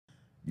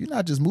you're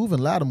not just moving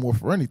Lattimore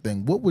for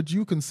anything. What would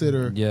you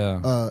consider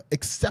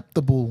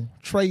acceptable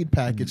trade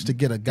package to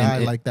get a guy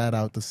like that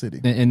out the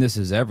city? And this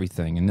is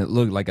everything. And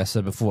look, like I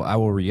said before, I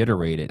will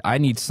reiterate it. I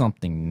need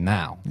something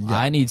now. Yeah.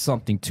 I need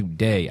something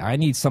today. I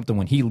need something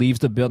when he leaves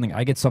the building.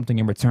 I get something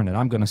in return that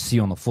I'm going to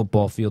see on the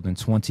football field in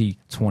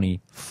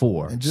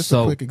 2024. And just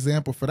a quick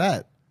example for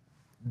that,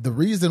 the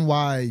reason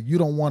why you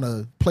don't want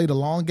to play the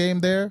long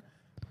game there,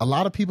 a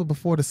lot of people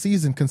before the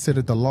season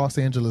considered the Los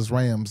Angeles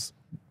Rams,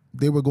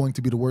 they were going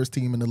to be the worst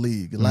team in the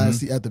league.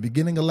 At the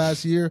beginning of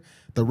last year,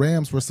 the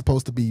Rams were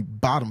supposed to be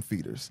bottom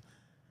feeders.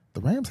 The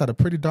Rams had a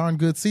pretty darn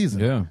good season.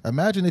 Yeah.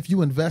 Imagine if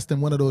you invest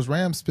in one of those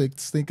Rams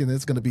picks thinking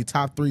it's going to be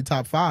top 3,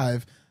 top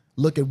 5.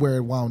 Look at where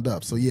it wound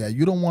up. So, yeah,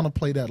 you don't want to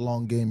play that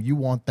long game. You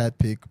want that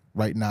pick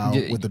right now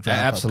with the draft.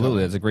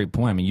 Absolutely. That's a great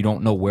point. I mean, you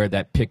don't know where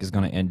that pick is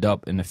going to end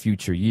up in the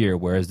future year,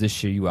 whereas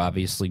this year you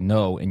obviously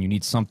know, and you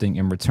need something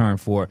in return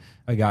for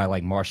a guy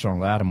like Marshon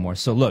Lattimore.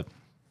 So, look,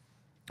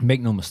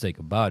 make no mistake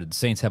about it. The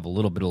Saints have a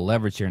little bit of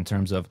leverage here in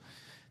terms of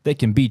they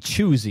can be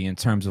choosy in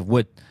terms of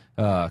what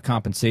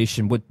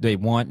compensation, what they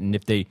want, and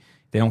if they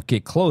don't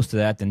get close to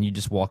that, then you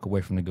just walk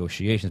away from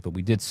negotiations. But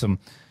we did some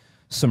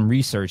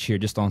research here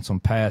just on some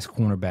past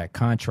cornerback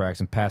contracts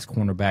and past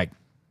cornerback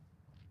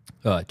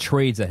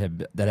trades that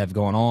have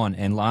gone on.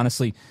 And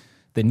honestly,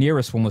 the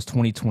nearest one was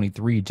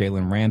 2023,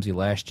 Jalen Ramsey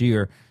last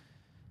year.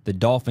 The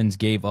Dolphins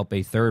gave up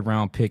a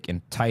third-round pick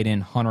and tight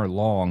end Hunter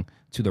Long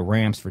to the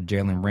Rams for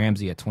Jalen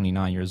Ramsey at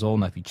 29 years old.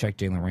 Now, if you check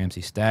Jalen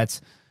Ramsey's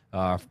stats,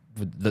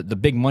 the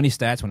big money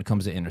stats when it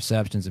comes to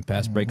interceptions and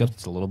pass breakups,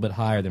 it's a little bit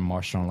higher than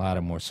Marshon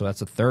Lattimore. So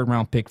that's a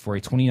third-round pick for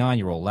a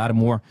 29-year-old.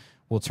 Lattimore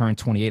will turn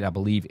 28, I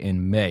believe,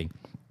 in May.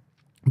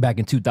 Back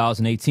in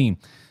 2018,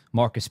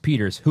 Marcus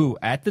Peters, who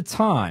at the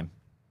time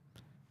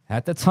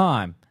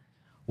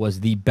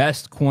was the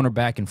best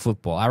cornerback in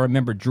football. I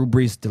remember Drew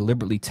Brees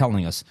deliberately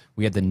telling us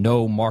we had the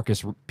no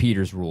Marcus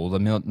Peters rule.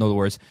 In other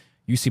words,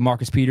 you see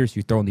Marcus Peters,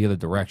 you throw in the other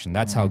direction.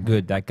 That's how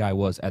good that guy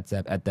was at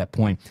that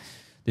point.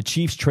 The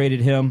Chiefs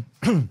traded him,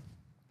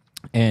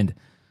 and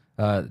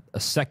a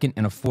second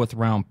and a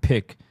fourth-round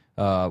pick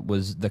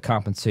was the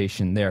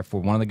compensation there for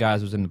one of the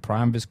guys who was in the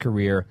prime of his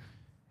career,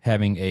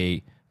 having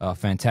a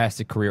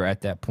fantastic career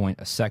at that point,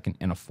 a second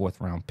and a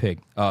fourth-round pick.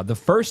 The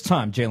first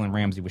time Jalen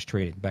Ramsey was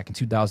traded, back in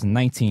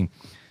 2019,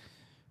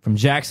 from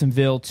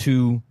Jacksonville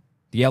to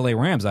the L.A.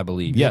 Rams, I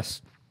believe. Yep.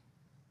 Yes.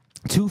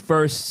 2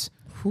 firsts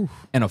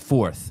and a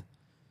fourth.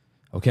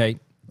 Okay?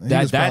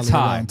 That's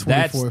high.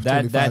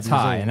 That's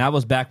high. And that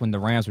was back when the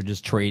Rams were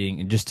just trading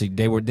and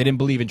they didn't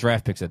believe in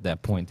draft picks at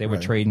that point. They were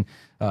trading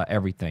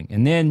everything.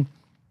 And then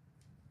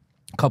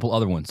a couple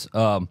other ones.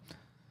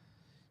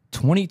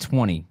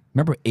 2020.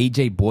 Remember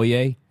A.J.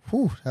 Boye?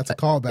 That's a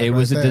callback. It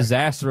was a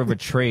disaster of a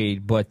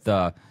trade, but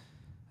I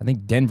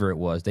think Denver it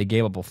was. They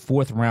gave up a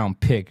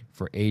fourth-round pick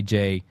for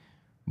A.J.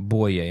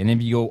 Boye. And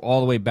if you go all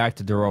the way back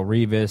to Darrelle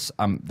Revis,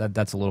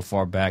 that's a little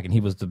far back, and he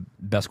was the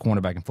best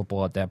cornerback in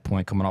football at that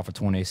point, coming off a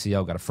torn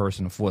ACL, got a first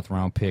and a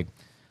fourth-round pick.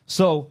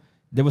 So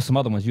there was some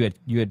other ones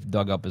you had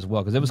dug up as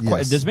well, because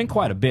there's been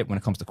quite a bit when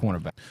it comes to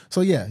cornerback.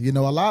 So, yeah, a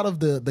lot of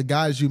the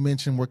guys you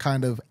mentioned were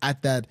kind of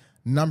at that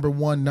number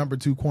 1, number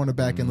 2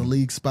 cornerback in the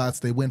league spots.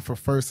 They went for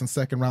first and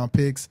second round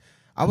picks.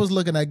 I was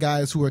looking at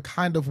guys who are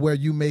kind of where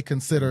you may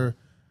consider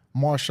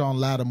Marshon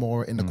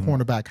Lattimore in the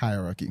cornerback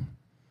hierarchy.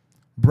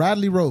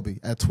 Bradley Roby,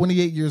 at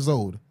 28 years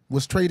old,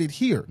 was traded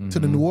here to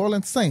the New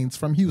Orleans Saints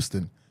from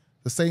Houston.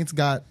 The Saints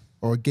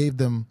gave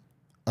them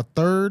a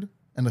third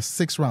and a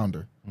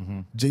 6th-rounder.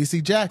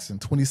 J.C. Jackson,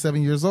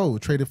 27 years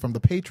old, traded from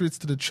the Patriots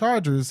to the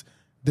Chargers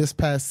this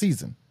past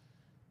season.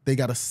 They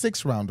got a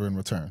 6th-rounder in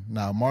return.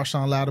 Now,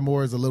 Marshon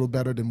Lattimore is a little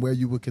better than where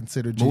you would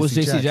consider J.C. Jackson. What was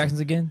J.C. Jackson's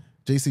again?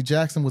 J.C.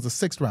 Jackson was a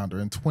 6th-rounder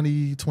in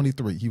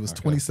 2023. He was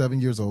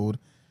 27 years old.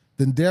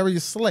 Then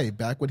Darius Slay,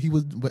 back when he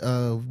was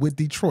with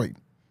Detroit,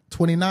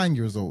 29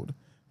 years old,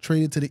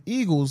 traded to the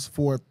Eagles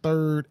for a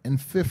 3rd and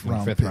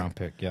 5th-round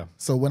pick. Yeah.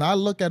 So when I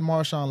look at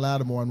Marshon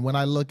Lattimore and when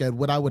I look at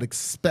what I would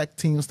expect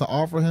teams to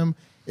offer him,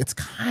 it's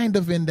kind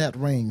of in that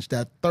range,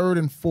 that 3rd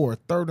and 4th,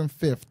 3rd and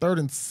 5th, 3rd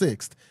and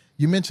 6th.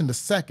 You mentioned the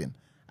 2nd.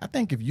 I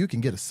think if you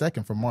can get a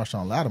 2nd from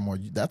Marshon Lattimore,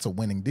 that's a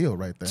winning deal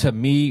right there. To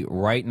me,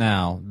 right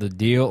now, the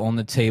deal on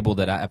the table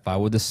that if I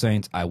were the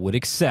Saints, I would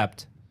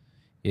accept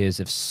is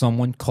if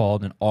someone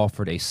called and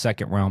offered a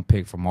 2nd-round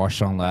pick for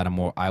Marshon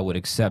Lattimore, I would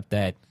accept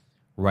that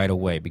right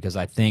away, because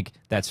I think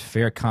that's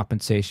fair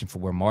compensation for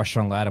where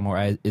Marshon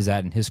Lattimore is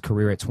at in his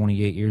career at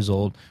 28 years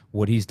old,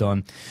 what he's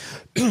done.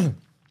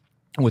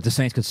 What the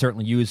Saints could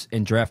certainly use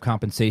in draft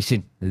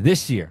compensation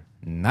this year,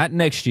 not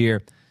next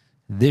year,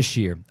 this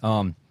year.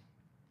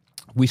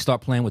 We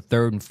start playing with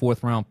 3rd and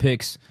 4th-round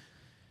picks.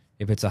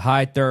 If it's a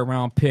high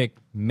 3rd-round pick,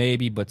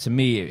 maybe. But to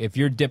me, if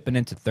you're dipping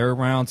into 3rd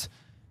rounds,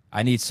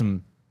 I need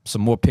some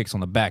more picks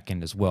on the back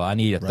end as well. I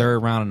need a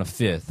 3rd round and a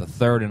 5th, a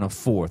 3rd and a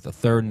 4th, a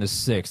 3rd and a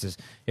 6th.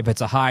 If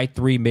it's a high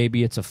 3,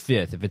 maybe it's a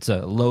 5th. If it's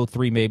a low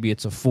 3, maybe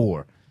it's a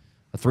 4.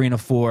 A 3 and a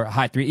 4, a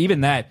high 3.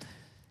 Even that,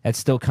 that's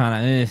still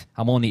kind of,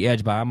 I'm on the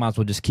edge, but I might as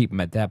well just keep him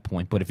at that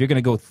point. But if you're going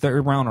to go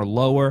third round or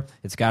lower,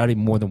 it's got to be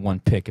more than one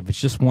pick. If it's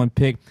just one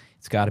pick,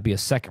 it's got to be a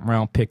second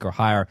round pick or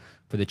higher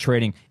for the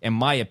trading. In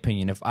my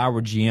opinion, if I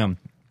were GM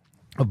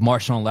of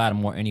Marshon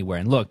Lattimore anywhere,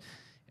 and look,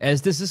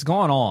 as this has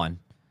gone on,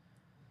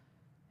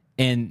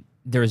 and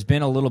there's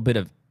been a little bit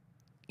of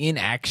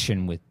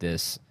inaction with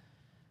this,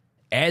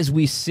 as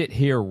we sit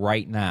here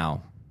right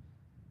now,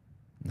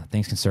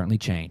 things can certainly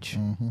change.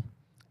 Mm-hmm.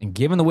 And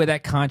given the way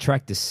that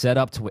contract is set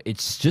up,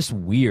 it's just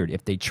weird.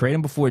 If they trade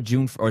him before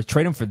June or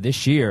trade him for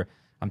this year,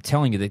 I'm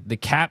telling you, the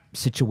cap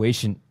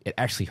situation, it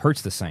actually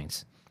hurts the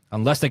Saints.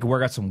 Unless they can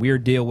work out some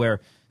weird deal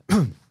where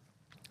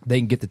they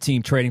can get the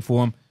team trading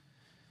for him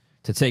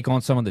to take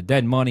on some of the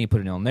dead money and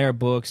put it on their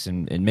books,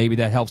 and maybe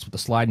that helps with the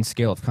sliding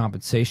scale of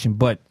compensation.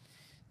 But,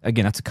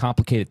 again, that's a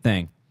complicated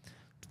thing.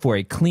 For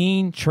a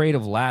clean trade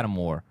of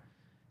Lattimore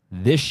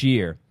this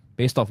year,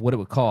 based off what it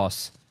would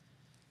cost,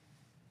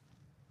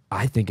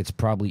 I think it's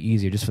probably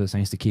easier just for the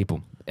Saints to keep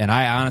him. And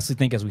I honestly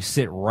think as we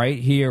sit right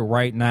here,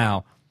 right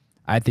now,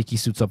 I think he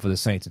suits up for the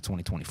Saints in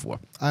 2024.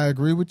 I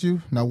agree with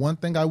you. Now, one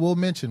thing I will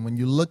mention, when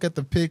you look at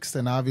the picks,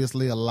 and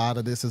obviously a lot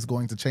of this is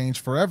going to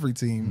change for every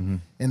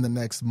team in the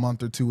next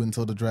month or two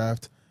until the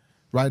draft.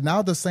 Right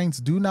now, the Saints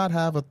do not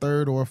have a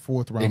third or a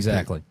fourth round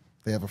pick.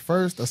 They have a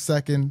first, a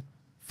second,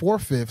 4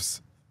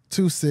 fifths,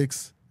 2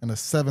 sixths, and a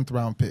 7th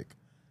round pick.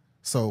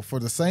 So for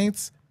the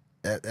Saints,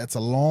 that's a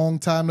long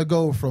time to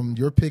go from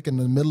your pick in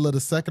the middle of the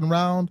 2nd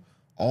round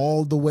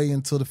all the way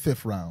into the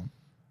 5th round.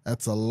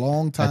 That's a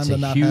long time to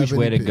not have any picks. That's a huge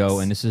way to go,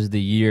 and this is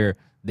the year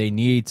they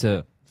need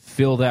to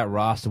fill that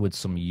roster with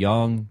some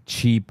young,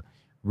 cheap,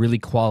 really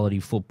quality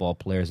football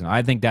players, and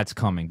I think that's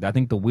coming. I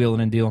think the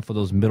wheeling and dealing for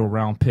those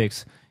middle-round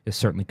picks is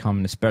certainly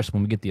coming, especially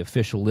when we get the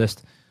official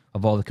list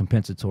of all the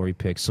compensatory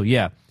picks. So,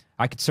 yeah,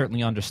 I could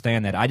certainly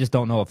understand that. I just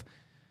don't know if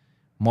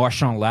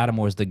Marshon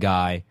Lattimore is the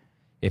guy,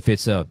 if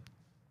it's a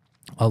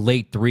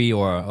late 3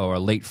 or a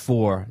late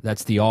 4,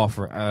 that's the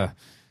offer.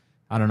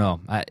 I don't know.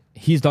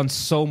 He's done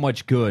so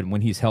much good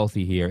when he's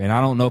healthy here, and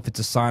I don't know if it's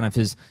a sign of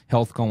his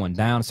health going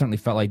down. It certainly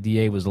felt like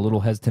DA was a little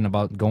hesitant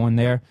about going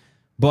there,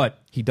 but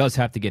he does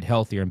have to get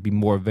healthier and be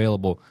more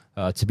available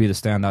to be the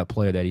standout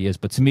player that he is.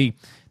 But to me,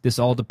 this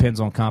all depends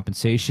on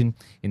compensation,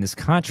 and this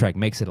contract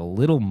makes it a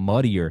little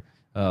muddier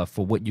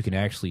for what you can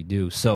actually do. So